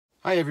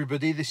Hi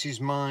everybody, this is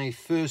my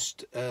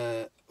first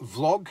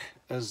vlog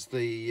as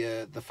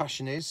the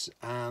fashion is,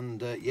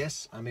 and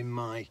yes, I'm in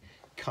my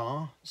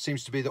car.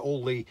 Seems to be that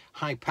all the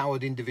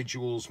high-powered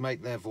individuals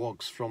make their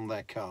vlogs from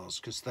their cars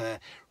because they're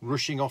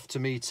rushing off to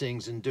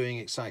meetings and doing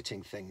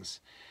exciting things.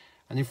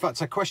 And in fact,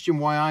 I question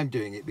why I'm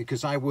doing it,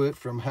 because I work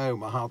from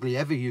home. I hardly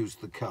ever use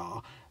the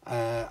car.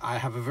 I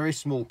have a very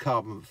small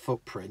carbon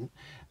footprint.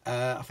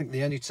 I think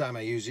the only time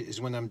I use it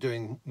is when I'm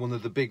doing one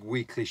of the big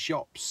weekly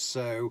shops.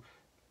 So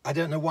I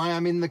don't know why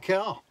I'm in the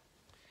car.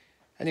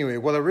 Anyway,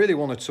 what I really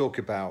want to talk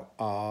about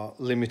are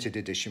limited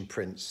edition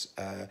prints,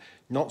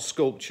 not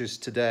sculptures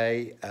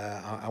today.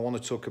 I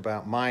want to talk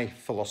about my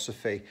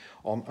philosophy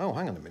on, oh,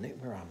 hang on a minute,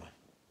 where am I?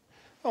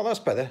 Oh, that's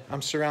better.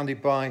 I'm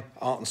surrounded by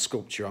art and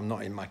sculpture. I'm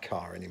not in my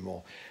car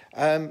anymore.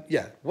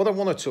 Yeah, what I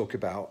want to talk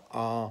about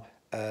are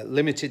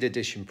limited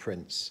edition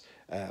prints,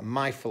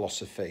 my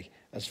philosophy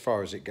as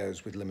far as it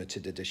goes with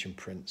limited edition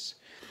prints.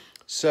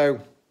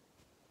 So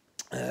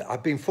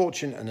I've been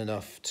fortunate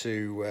enough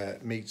to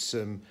meet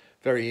some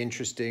very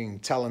interesting,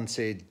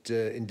 talented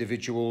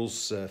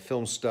individuals,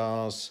 film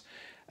stars,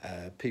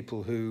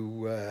 people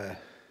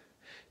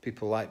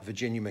like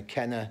Virginia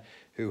McKenna,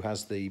 who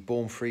has the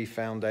Born Free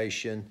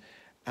Foundation.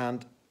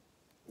 And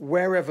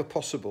wherever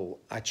possible,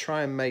 I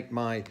try and make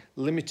my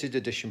limited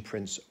edition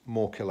prints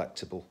more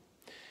collectible.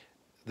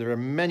 There are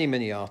many,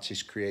 many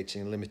artists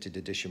creating limited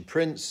edition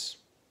prints.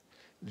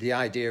 The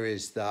idea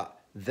is that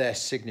their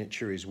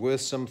signature is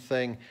worth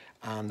something,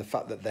 and the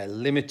fact that they're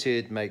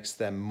limited makes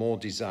them more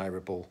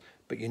desirable.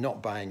 But you're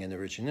not buying an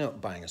original, you're not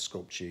buying a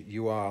sculpture,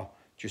 you are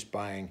just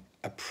buying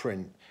a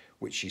print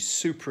which is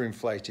super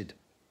inflated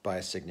by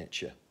a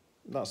signature.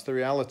 That's the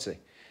reality.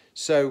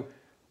 So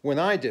when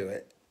I do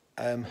it,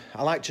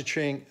 I like to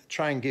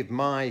try and give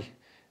my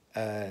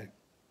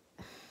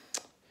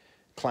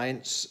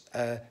clients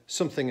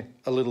something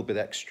a little bit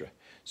extra.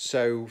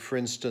 So for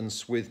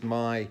instance, with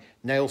my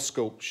nail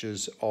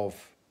sculptures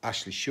of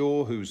Ashley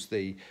Shaw, who's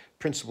the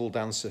principal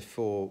dancer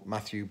for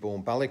Matthew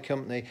Bourne Ballet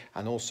Company,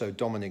 and also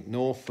Dominic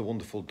North, the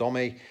wonderful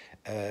Dommy,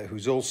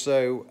 who's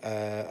also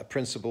a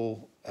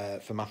principal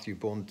for Matthew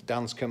Bourne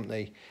Dance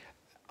Company.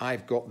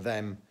 I've got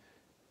them,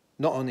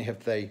 not only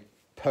have they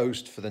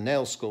posed for the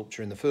nail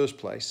sculpture in the first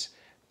place,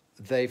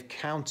 they've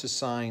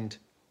countersigned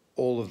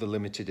all of the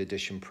limited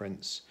edition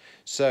prints.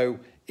 So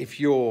if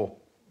you're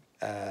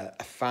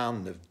a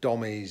fan of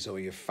Dommy's, or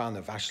you're a fan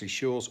of Ashley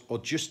Shaw's, or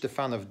just a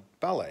fan of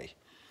ballet,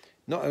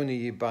 not only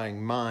are you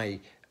buying my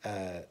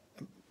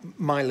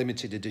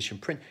limited edition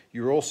print,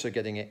 you're also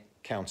getting it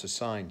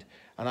countersigned.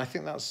 And I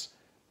think that's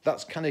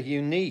kind of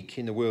unique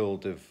in the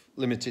world of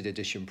limited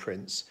edition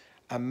prints,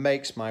 and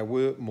makes my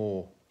work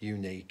more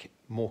unique,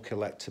 more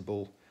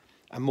collectible,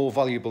 and more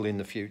valuable in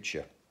the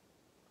future.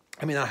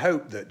 I mean, I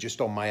hope that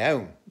just on my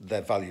own,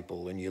 they're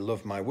valuable and you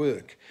love my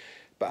work.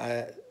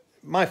 But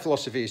my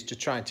philosophy is to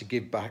try to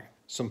give back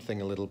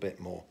something a little bit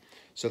more.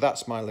 So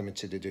that's my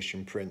limited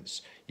edition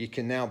prints. You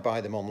can now buy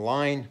them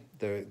online.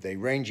 They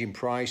range in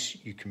price.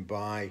 You can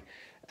buy,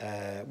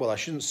 well, I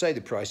shouldn't say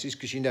the prices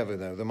because you never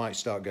know. They might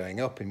start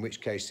going up, in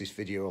which case this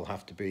video will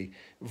have to be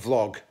it's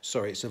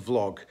a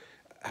vlog,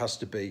 has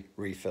to be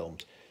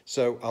refilmed.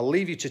 So I'll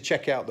leave you to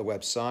check out the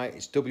website.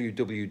 It's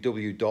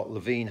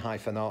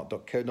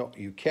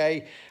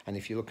www.levine-art.co.uk. And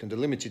if you look under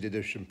limited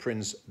edition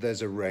prints,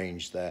 there's a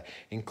range there,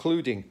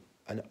 including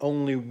and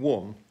only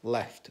one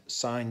left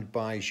signed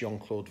by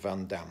Jean-Claude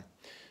Van Damme.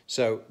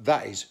 So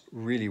that is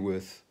really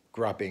worth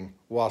grabbing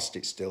whilst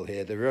it's still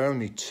here. There are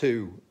only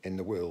two in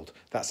the world.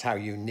 That's how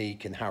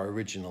unique and how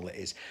original it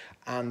is.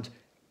 And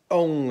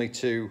only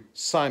two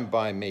signed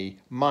by me,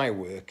 my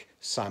work,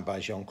 signed by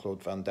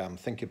Jean-Claude Van Damme.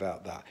 Think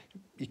about that.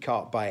 You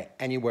can't buy it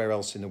anywhere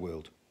else in the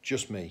world,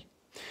 just me.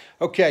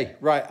 Okay,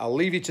 right, I'll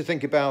leave you to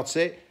think about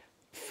it.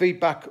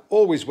 Feedback,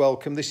 always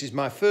welcome. This is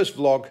my first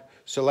vlog,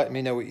 so let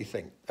me know what you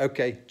think.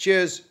 Okay,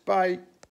 cheers, bye.